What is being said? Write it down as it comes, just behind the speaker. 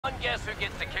Guess who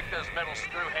gets to kick those metal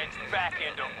screwheads back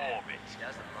into orbit?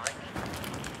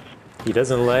 He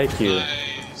doesn't like you.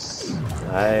 Nice.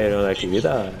 I don't like you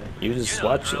either. You just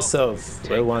watch yourself.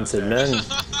 We're wanted men.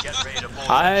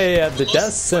 I have the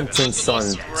death sentence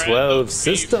on 12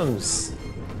 systems.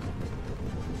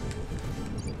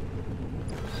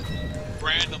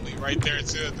 Randomly, right there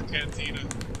too at the cantina.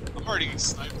 I'm already getting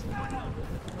sniped.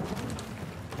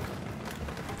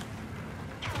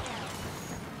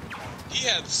 He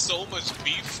had so much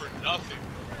beef for nothing.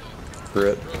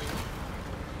 Rip.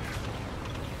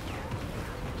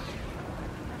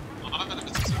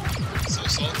 So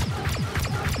salty.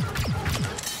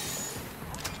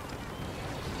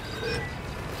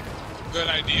 Good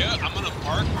idea. I'm gonna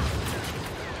park.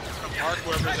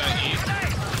 Whoever's at E.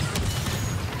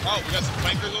 Oh, we got some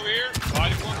clankers over here.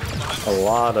 Body one behind us. A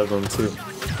lot of them too.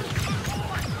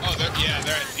 Oh, they're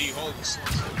at D. Holy shit.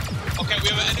 Okay, we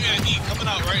have an enemy at E coming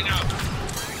out right now.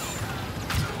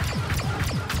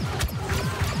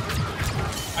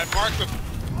 I marked him.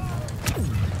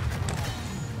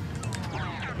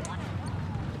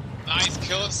 Nice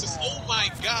kill assist. Oh my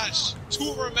gosh.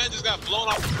 2 of our men just got blown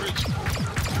off the bridge.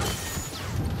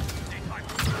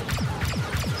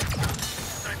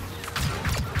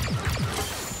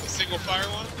 A single fire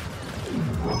one.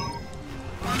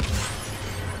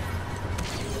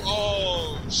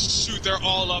 Oh shoot, they're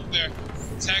all up there.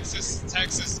 Texas,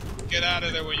 get out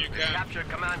of there when you can. Capture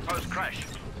command post crash.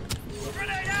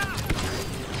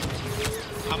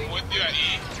 I'm with you at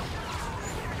E.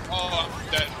 Oh, I'm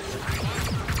dead.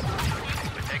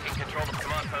 We're taking control of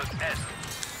command post S.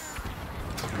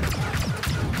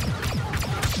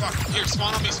 Fuck, here,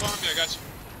 spawn on me, I got you.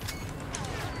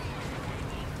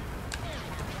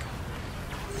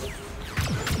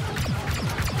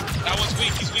 That one's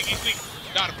weak, he's weak.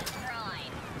 Got him.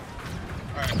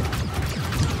 Alright.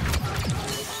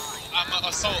 I'm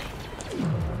assault.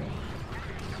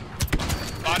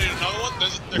 Bodied another one?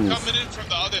 They're coming in from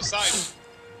the other side.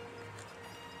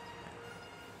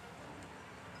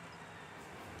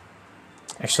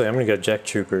 Actually, I'm gonna go Jack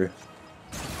Trooper.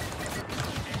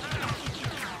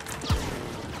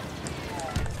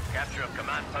 Capture of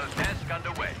command post S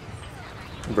underway.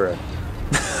 Bruh.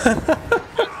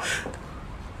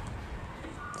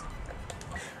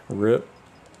 Rip.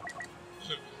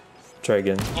 Try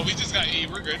again. Oh, we just got E,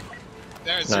 we're good.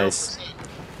 There's Nice. 0%.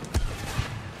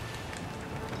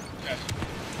 Okay.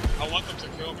 I want them to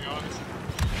kill me, honestly.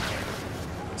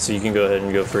 So you can go ahead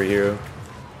and go for a hero.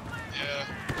 Yeah.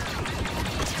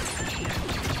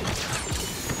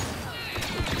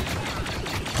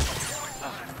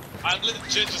 I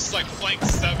legit just like flanked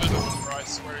 7 of them, bro, I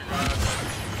swear to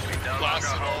God.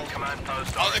 Blasted home.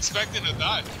 I was expecting to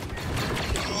die.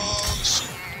 Oh, shit.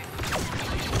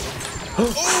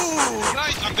 Oh,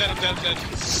 nice! I'm dead.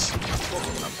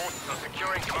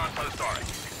 Securing command post R.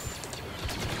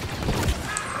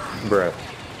 Bruh.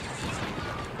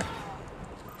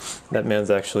 That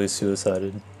man's actually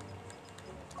suicided.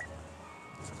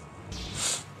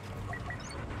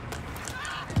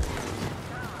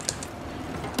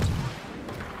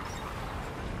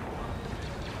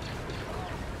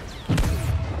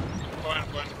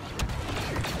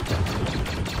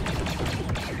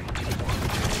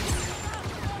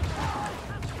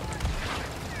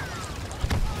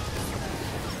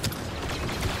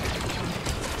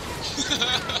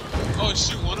 Oh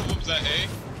shoot, one of them's at A.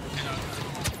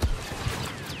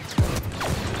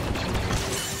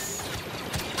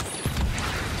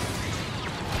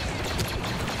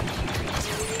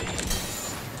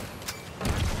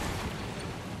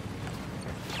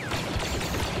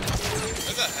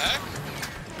 What the heck?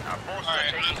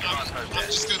 Alright,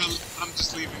 I'm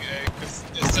just leaving A, because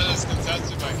it says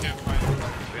contested, but I can't find it.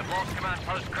 We have lost command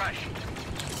post crash.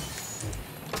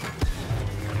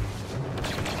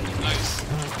 Nice.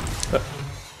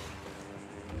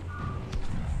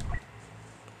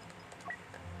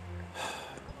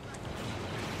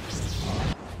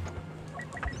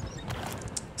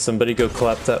 Somebody go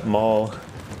clap that mall.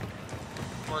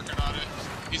 Working on it.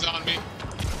 He's on me.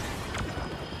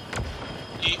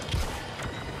 E.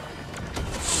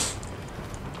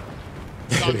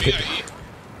 He's on me, I E.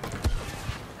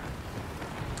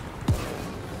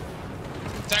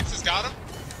 Texas got him.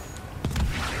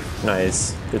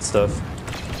 Nice. Good stuff.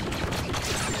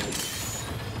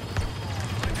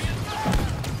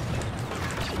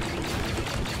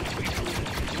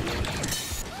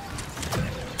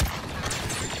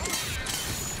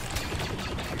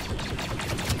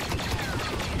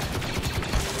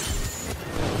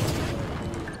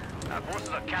 Our forces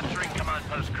are capturing command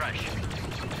post crash.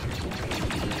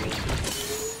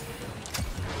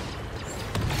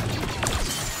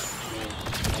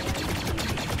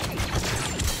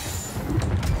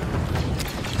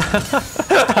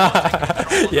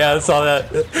 Yeah, I saw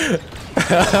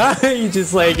that. He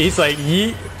just like, he's like,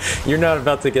 yeet. You're not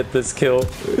about to get this kill.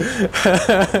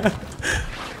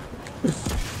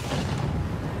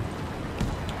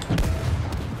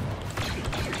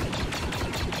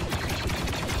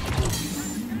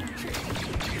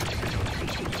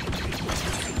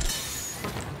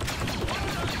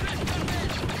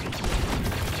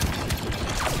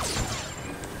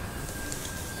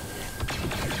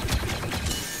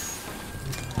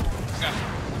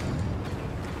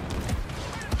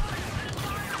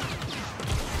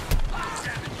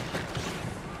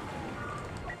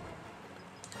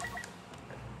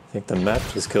 I think the map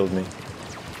just killed me.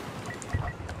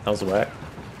 That was whack.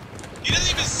 He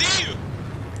doesn't even see you!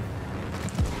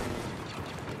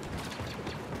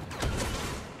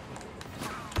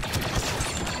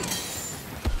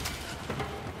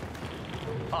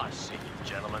 I see you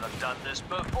gentlemen have done this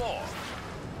before.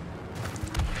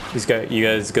 You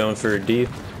guys going for D?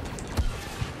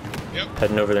 Yep.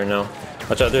 Heading over there now.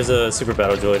 Watch out, there's a super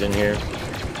battle droid in here.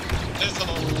 There's a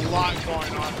lot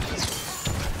going on in this one.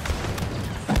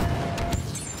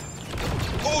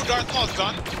 Oh, Darth Maul's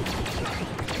done.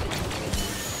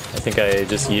 I think I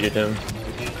just yeeted him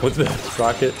with the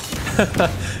rocket.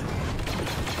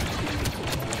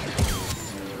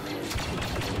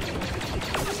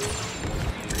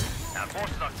 Our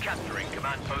forces are capturing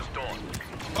command post Dawn.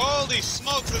 Holy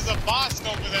smokes, there's a boss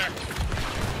over there.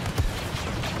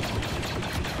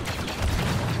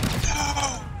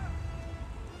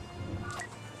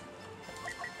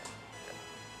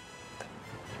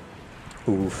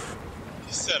 No! Oof.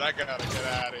 He said, I gotta get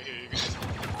out of here.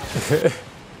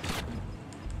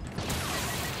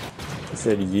 I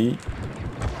said yeet.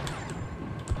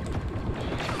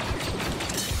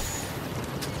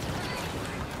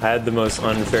 I had the most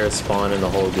unfair spawn in the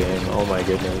whole game. Oh my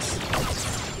goodness.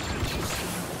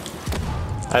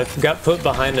 I got put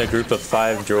behind a group of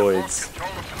 5 droids.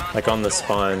 Like on the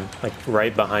spawn. Like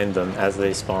right behind them as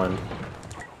they spawned.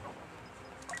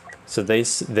 So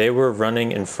they were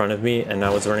running in front of me and I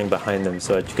was running behind them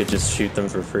so I could just shoot them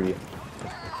for free.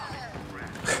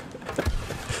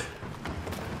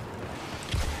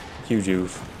 Huge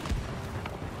oof.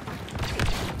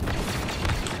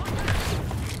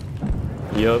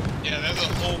 Yup. Yeah, there's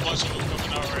a whole bunch of them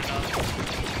coming out right now.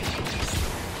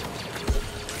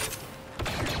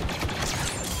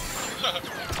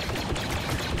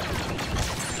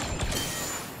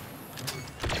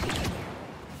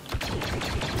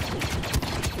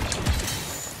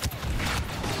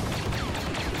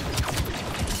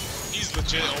 He's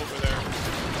legit over there.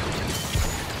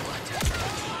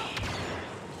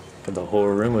 Got the whole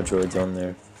room of droids on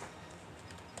there.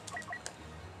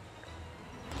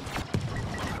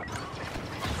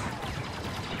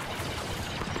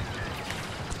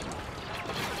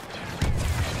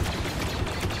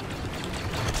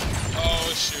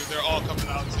 Oh shoot, they're all coming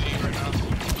out to eat right now.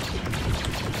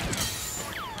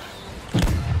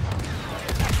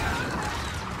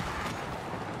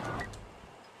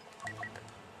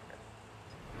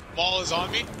 Maul is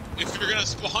on me. If you're gonna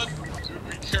spawn,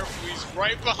 be careful, he's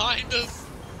right behind us.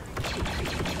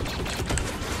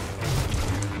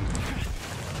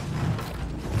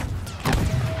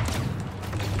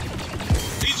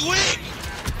 He's weak!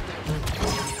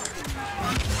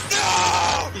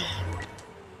 No!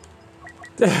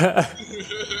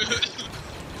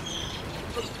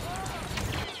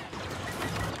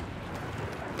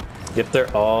 Yep,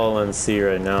 they're all on C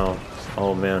right now.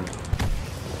 Oh man.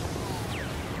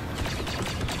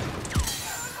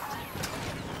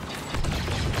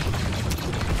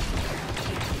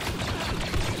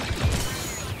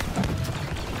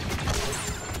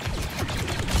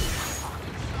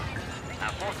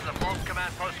 Our forces have both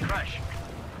command post crash.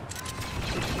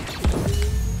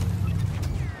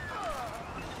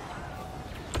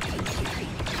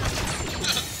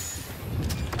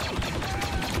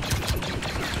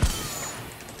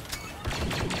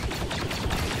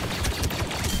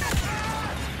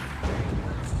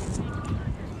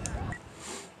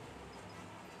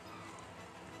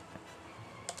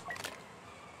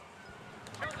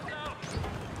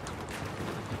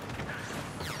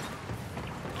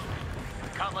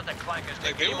 Can't let the clankers Like,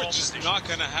 take they any were more just position. not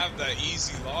gonna have that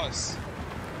easy loss.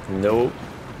 Nope.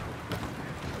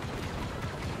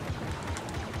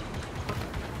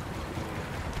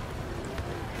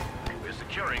 We're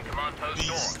securing command post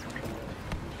These- Dawn.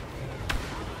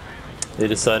 They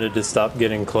decided to stop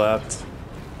getting clapped,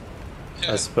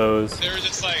 Yeah. I suppose. They were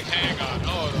just like, hang on,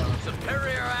 hold on.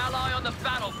 Superior ally on the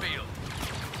battlefield.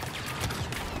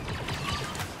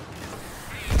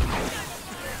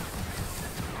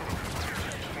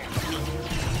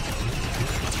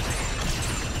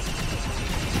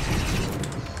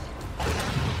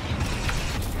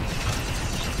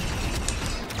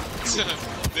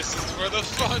 This is where the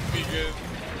fun begins.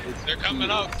 They're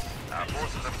coming up. Our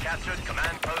forces have captured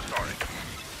command post Orange.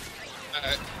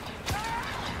 Alright.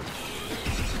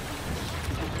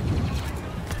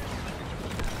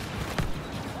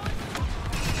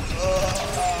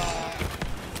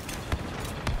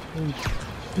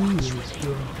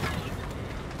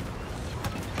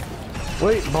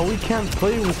 Wait, but we can't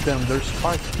play with them. There's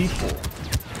 5 people.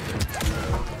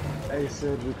 I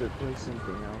said we could play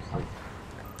something else, like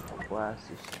Blast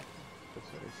or something. That's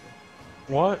what I said.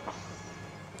 What?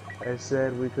 I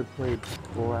said we could play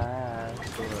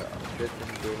Blast or a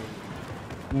different game.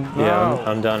 No. Yeah,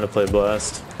 I'm down to play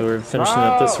Blast. We're finishing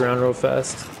up this round real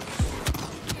fast.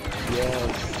 Yes.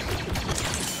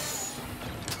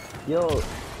 Yo,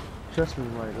 trust me,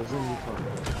 Mike, it's gonna be fun.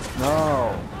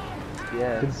 No.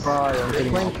 Yes. Goodbye. I'm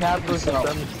getting Playing Capitals and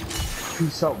them.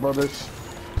 Peace out, brothers.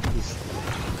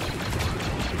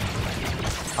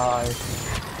 Hi.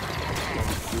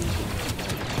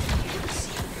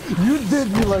 You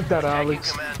did me like that,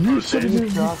 Alex. You shouldn't even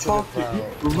be talking.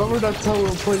 Remember that time we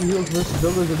were playing Heroes vs.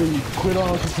 Villains and then you quit on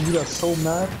us because you got so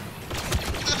mad?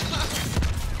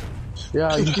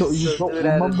 Yeah, you don't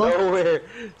remember? Nowhere.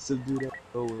 Subdued out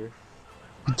of nowhere.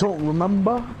 You don't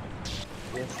remember?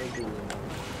 Yes, I do remember.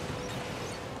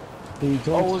 You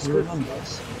don't remember.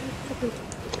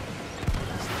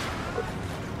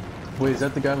 Wait, is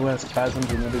that the guy who has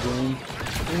spasms in the game?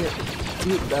 Yeah,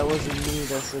 dude, that wasn't me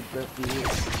that said that he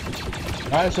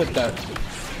is. I said that.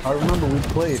 I remember we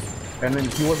played, and then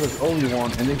he was the only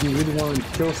one, and then he really wanted to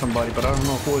kill somebody, but I don't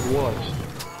know who it was.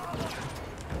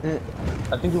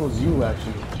 I think it was you,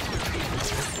 actually.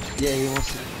 Yeah, he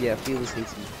wants to. Yeah, Felix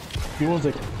hates me. He was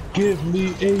like, "Give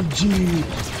me AG!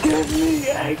 Give me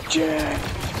AG!"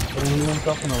 And he went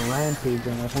off on a rampage,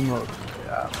 and I don't know.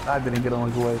 Yeah, I didn't get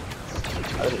on his way.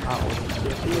 I didn't.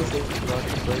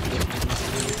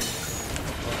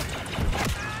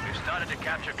 We've started to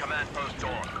capture command post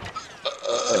Dawn.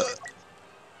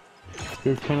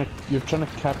 You're trying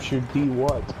to capture D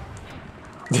what?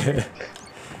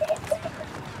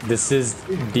 This is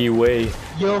the way.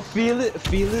 Yo, Felix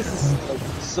is like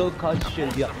so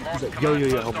concentrated. Yeah, he's like, yo,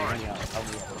 help me hang out.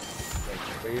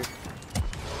 Right here.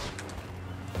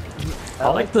 I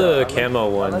like the camo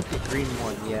one. I like the green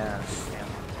one, yeah.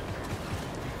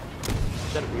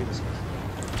 Shut up, read this.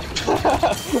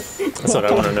 That's what I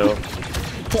want to know.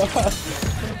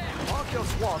 Mark your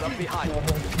squad up behind.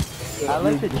 I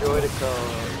like the Droidica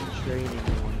training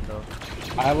one though.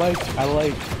 I like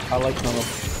none of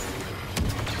them.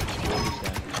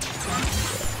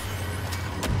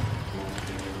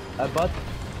 I bought.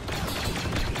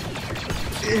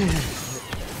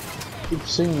 Keep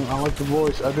singing. I like the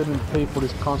voice. I didn't pay for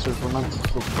this concert for nothing.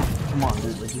 So come on,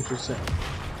 dude. Like you should sing.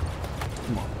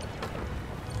 Come on.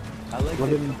 I like I it,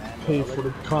 didn't man. pay for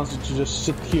the concert to just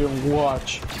sit here and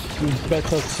watch. You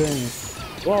better sing.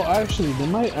 Well, actually, they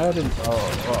might add in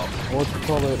what do you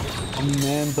call it? A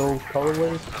Mando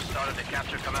colorway Started to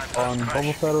capture command post on Crash.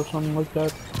 Boba Fett or something like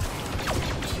that.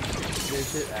 They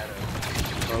should add a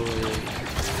color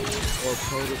or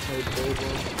prototype Boba.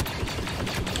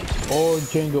 Or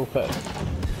Jango Fett.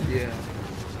 Yeah.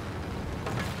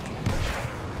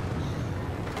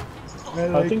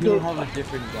 I think they'll they'll have a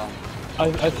different gun.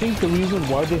 I think the reason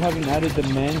why they haven't added the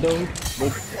Mando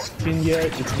like skin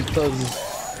yet is because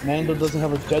Mando doesn't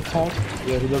have a jetpack.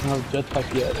 Yeah, he doesn't have a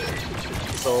jetpack yet.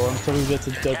 So until he gets a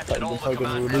jetpack, they're probably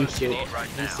gonna release it.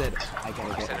 He said, I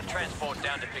gotta get Send a transport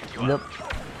down to pick you Yep. up.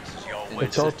 This is your way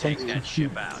It's all to take thanks to that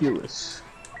ship out. Fearless.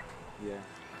 Yeah.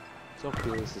 It's all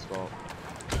Felix's fault.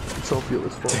 It's all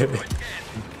Fearless fault.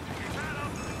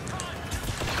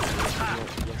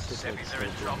 Semis are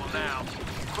in trouble now.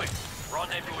 Quick,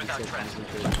 rendezvous with our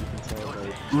transport.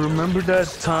 Remember that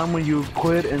time when you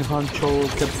quit and Hancho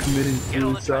kept committing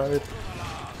suicide?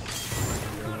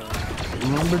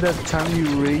 Remember that time you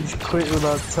rage quit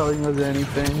without telling us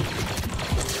anything?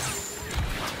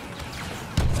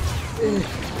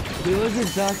 He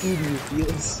wasn't talking to you,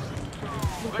 Felix.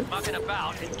 Quit mucking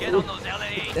about and get on those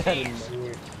LA-18s.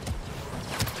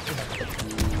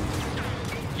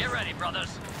 Get ready, brothers.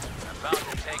 We're about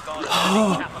to take on the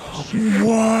capital.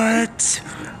 What?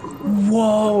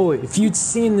 Whoa! If you'd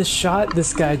seen the shot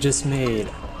this guy just made.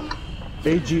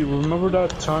 AG, remember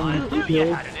that time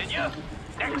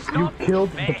you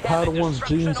killed the Padawan's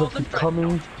dreams of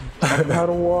becoming a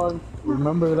Padawan?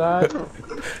 Remember that?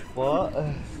 What?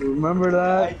 Remember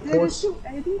that?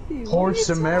 Poor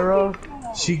Samara,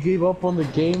 she gave up on the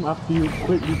game after you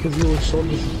quit because you were so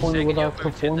disappointed with our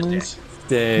performance.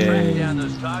 Dang. Down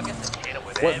those targets and hit 'em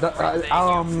with What? everything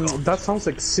you got. That sounds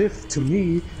like Sif to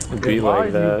me. It'd be If like I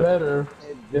knew that. better,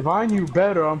 If I knew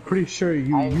better, I'm pretty sure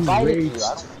you I invited raged. you.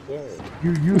 I don't care.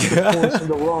 You used the force in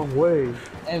the wrong way.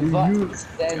 And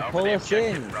then pull us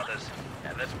in. brothers,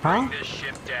 and let's Huh? bring this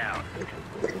ship down.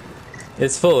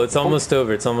 It's full. It's almost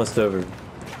over. It's almost over.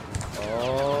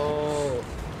 Oh.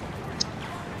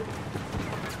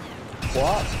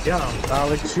 What? Yeah,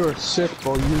 Alex, you're a Sith,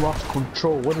 bro. You lost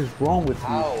control. What is wrong with you?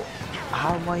 How?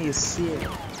 How am I a Sith?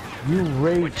 You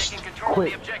raged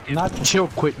quit. Not chill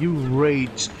quit. You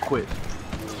raged quit.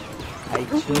 I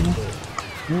chill.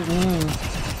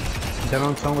 That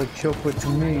don't sound like chill quit to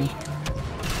me.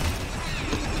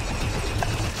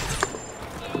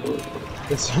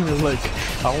 It sounded like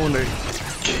I want to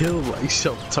kill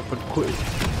myself type of quit.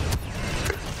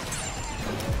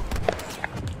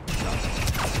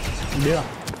 Yeah.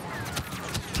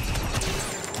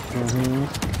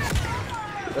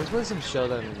 Let's play some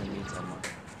Showdown in the meantime.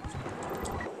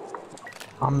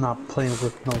 I'm not playing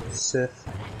with no Sith.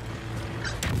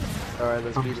 Alright,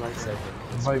 let's be lightsaber.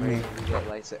 Invite me. Get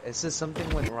lightsaber. It says something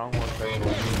went wrong with her.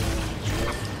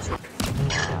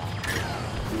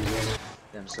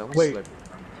 Damn, someone Wait.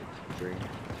 slurping on the drink.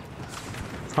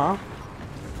 Huh?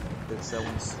 Did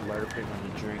someone slurping on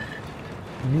the drink?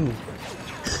 Me.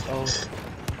 Oh.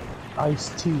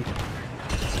 Iced tea.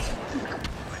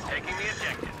 Taking the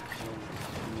objective.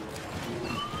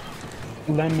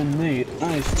 Lemonade,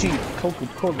 iced tea,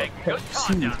 Coca-Cola, Make good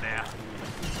time Pepsi. down there.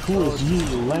 Who is you?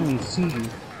 Let me see.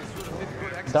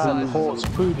 That hole's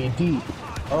pretty deep.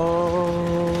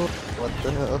 Oh. What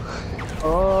the hell?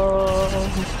 Oh.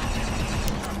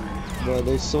 Bro,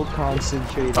 they're so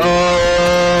concentrated.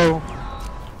 Oh.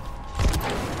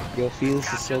 Yo,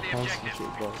 Felix is so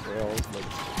concentrated, bro. They're always like...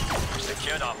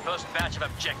 Secured our first batch of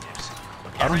objectives.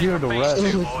 I don't hear the rest.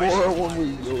 It was 4 when we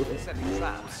loaded.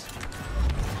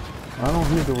 I don't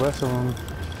hear the rest of them.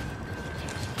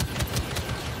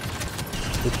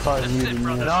 They probably That's muted it, me.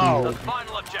 brothers. No. The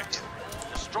final objective.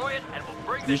 Destroy it and we'll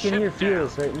bring the You ship can hear down.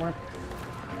 Felix, right, Mark?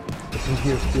 I can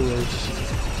hear Felix.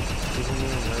 You can hear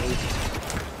him, right?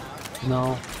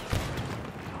 No.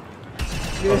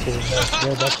 Okay,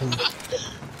 yeah, that's him.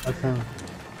 That's him.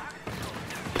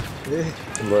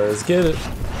 Let's get it.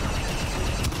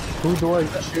 Who do I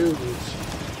choose?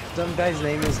 Some guy's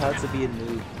name is How to Be a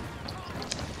Noob.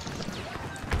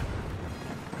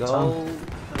 Go.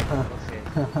 Okay.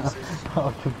 How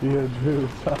to be a noob.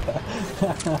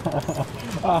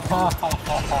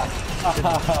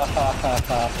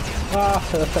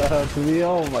 To be,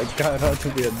 oh my god, how to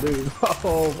be a noob.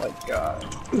 Oh my god.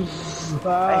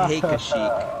 I hate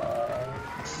Kashyyyk.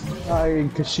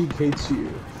 Kashyyyk hates you.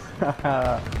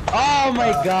 Oh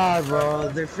my god, bro.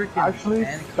 They're freaking. Actually,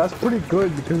 that's pretty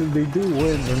good because if they do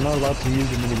win, they're not allowed to use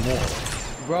them anymore.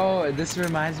 Bro, this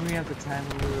reminds me of the time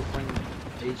when we were playing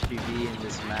HPV in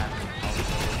this map.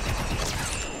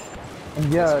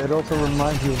 And yeah, it also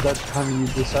reminds you of that time you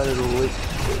decided to wait.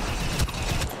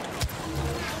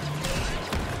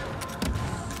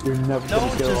 You're never gonna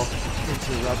Don't kill. just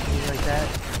interrupt me like that.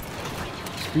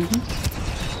 Excuse me?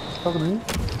 Talking to me?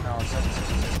 No, it's not.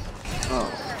 Oh.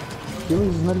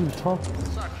 Felix is not even talking.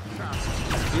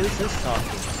 Felix is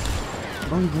talking.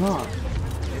 No, he's not.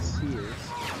 Yes, he is.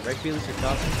 Right, Felix, you're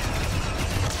talking?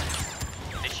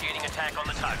 Initiating attack on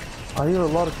the target. I hear a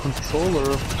lot of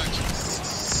controller.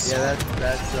 Yeah,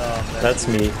 That's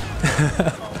me.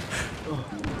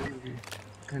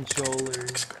 controller.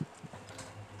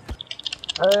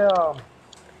 Hey,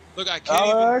 Look, I can't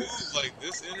Alex? even use like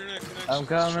this internet connection. I'm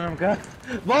coming.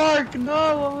 Mark,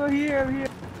 no, I'm here.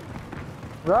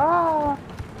 ah,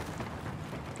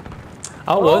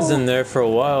 I was in there for a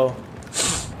while.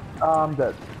 I'm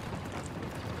dead.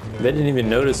 They didn't even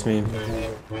notice me.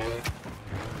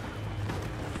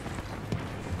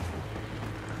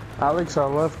 Alex, I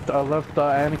left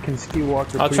Anakin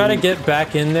Skywalker. I'll try to get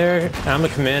back in there. I'm a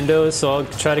commando, so I'll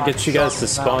try to get you guys to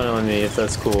spawn on me if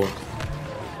that's cool.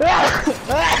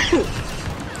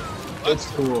 It's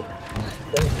cool.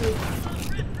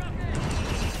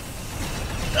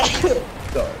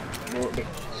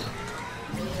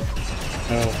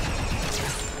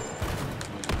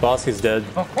 Boss is dead.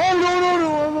 Oh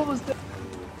no, I'm almost dead.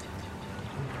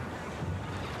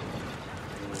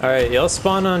 Alright, y'all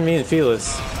spawn on me and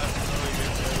Felix.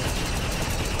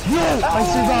 No, I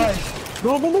survived.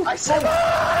 No, I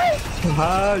survived.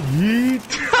 Ah, yeet.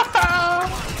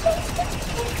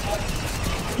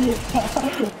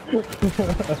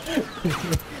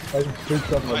 I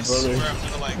picked up my I swear brother. I'm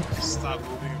gonna like stop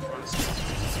moving in front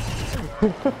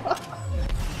of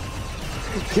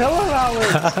Kill him,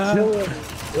 Alex. Kill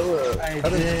him. I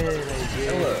did.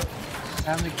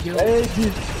 Time to kill him. Hey,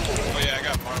 dude. Oh yeah, I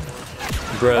got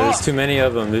marble. Bro, there's too many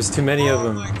of them. There's too many of Oh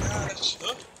them. my gosh.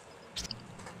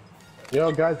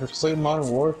 Yo, guys, let's play Modern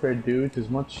Warfare, dude. It's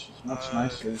much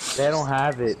nicer. They don't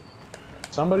have it.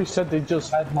 Somebody said they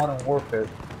just had Modern Warfare.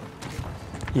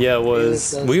 Yeah, it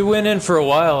was. We went in for a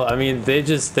while. I mean, there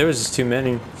was just too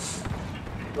many.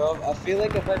 Bro, I feel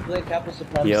like if I play Capital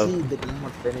Supremacy, the game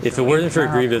would finish. If it weren't for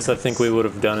Grievous, I think we would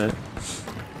have done it.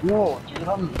 Yo,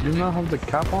 do you not have the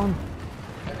cap on?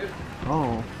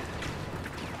 Oh.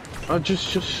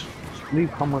 Just leave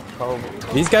how much power.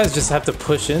 These guys just have to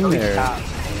push in there.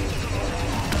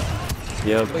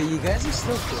 Yep. But you guys are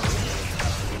still playing.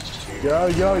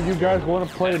 Yo, you guys want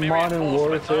to play Modern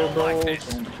Warfare, bro?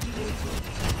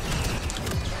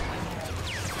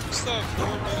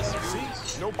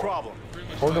 No problem.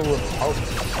 Or the Republic.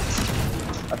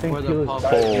 I think Felix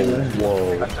died.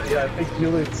 Whoa. Yeah, I think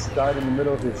Felix died in the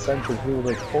middle of his sentence. He was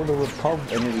like, for the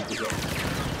Republic, and then he was like,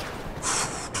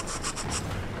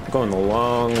 Going a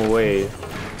long way.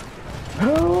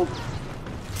 help!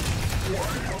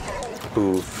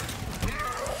 Oof.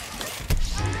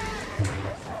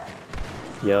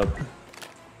 Yep.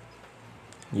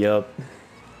 Yep.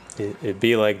 It'd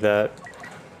be like that.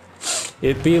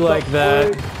 It'd be like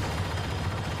that.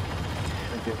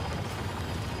 Thank you.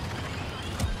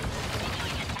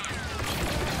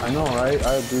 I know, right?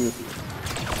 I agree with you.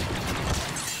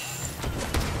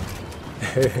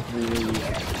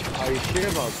 Are you sure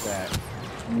about that?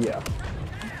 Yeah.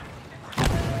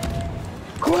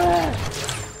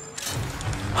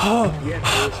 Oh, Yeah,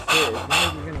 it's fair. It's not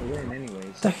like you're gonna win anyways.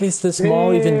 what the heck is this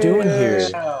mall even doing here?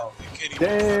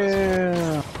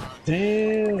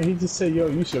 Damn, he just said, yo,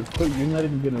 you should quit, you're not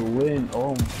even gonna win.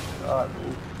 Oh my god.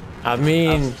 I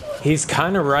mean, he's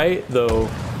kind of right though.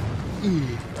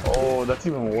 Oh, that's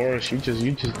even worse. You just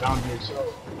downed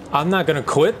yourself. I'm not gonna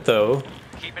quit though.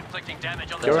 Keep inflicting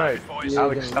damage on the You're target, right. boys.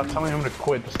 Alex, stop telling him to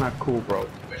quit. That's not cool, bro.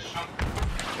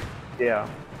 Yeah.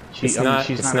 It's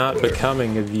not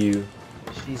becoming of you.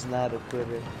 She's not a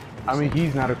quitter. I mean,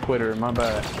 he's not a quitter. My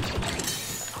bad.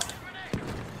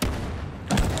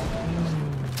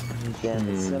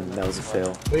 That was a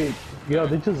fail. Wait, yo,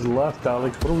 they just left,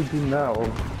 Alex. What do we do now?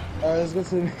 Let's go to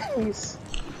the news.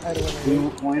 I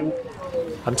don't want to.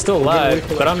 I'm still alive,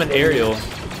 but I'm an aerial,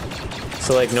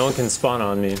 so like no one can spawn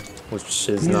on me, which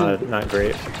is not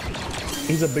great.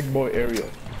 He's a big boy aerial.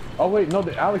 Oh wait, no,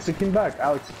 Alex, it came back.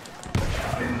 Alex.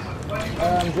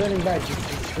 I'm running back.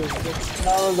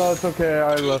 No, it's okay.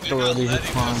 I left already. It's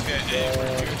fine.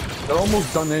 They're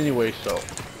almost done anyway, so.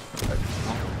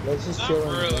 Let's just Not chill.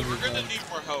 really. We're gonna need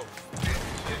more help.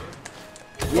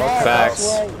 Yeah, Facts.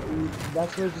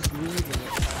 That's why just leave it. We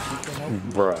can help you.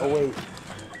 Bruh.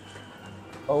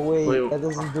 Oh wait, that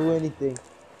doesn't do anything.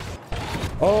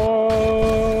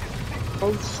 Oh,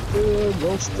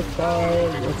 roast the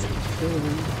fire.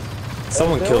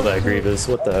 Someone killed that Grievous.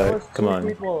 What the There heck? was Come two on.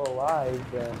 people alive,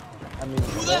 then. I mean,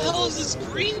 Who the hell is this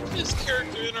Grievous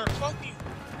character in our fucking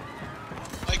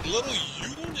like little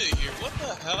unit here? What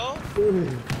the hell?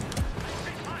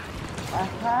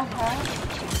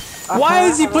 Why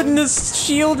is he putting this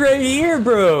shield right here,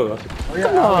 bro?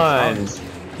 Come on.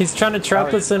 He's trying to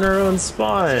trap us in our own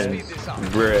spawn.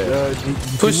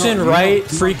 Bruh. Push in right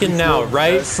freaking now.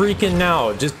 Right freaking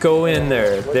now. Just go in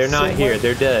there. They're not here.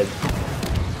 They're dead.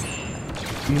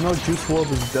 You know Juice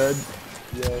WRLD is dead?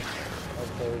 yes.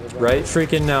 Okay. Right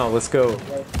freaking now. Let's go. And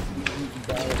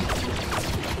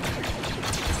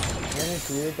it's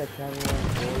weird that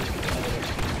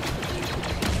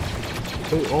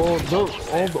Hey,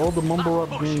 all the mumble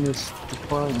rap game is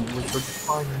declining. We're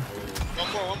declining.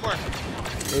 One more.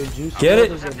 Get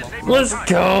it? Let's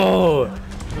go.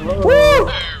 Woo! There we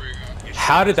go.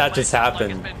 How did that just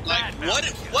happen? Like,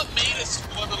 what made us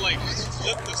want to like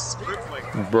flip the script like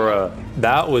that? Bruh.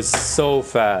 That was so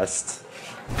fast.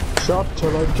 Drop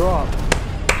till I drop.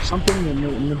 Something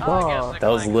in the bar. That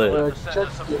was lit. Send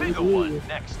us a bigger one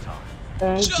next time.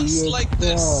 Just like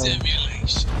the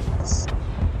simulations.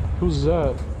 Who's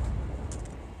that?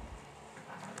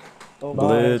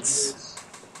 Blitz.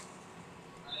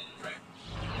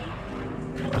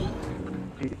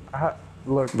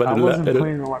 Look, I wasn't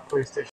playing on my PlayStation.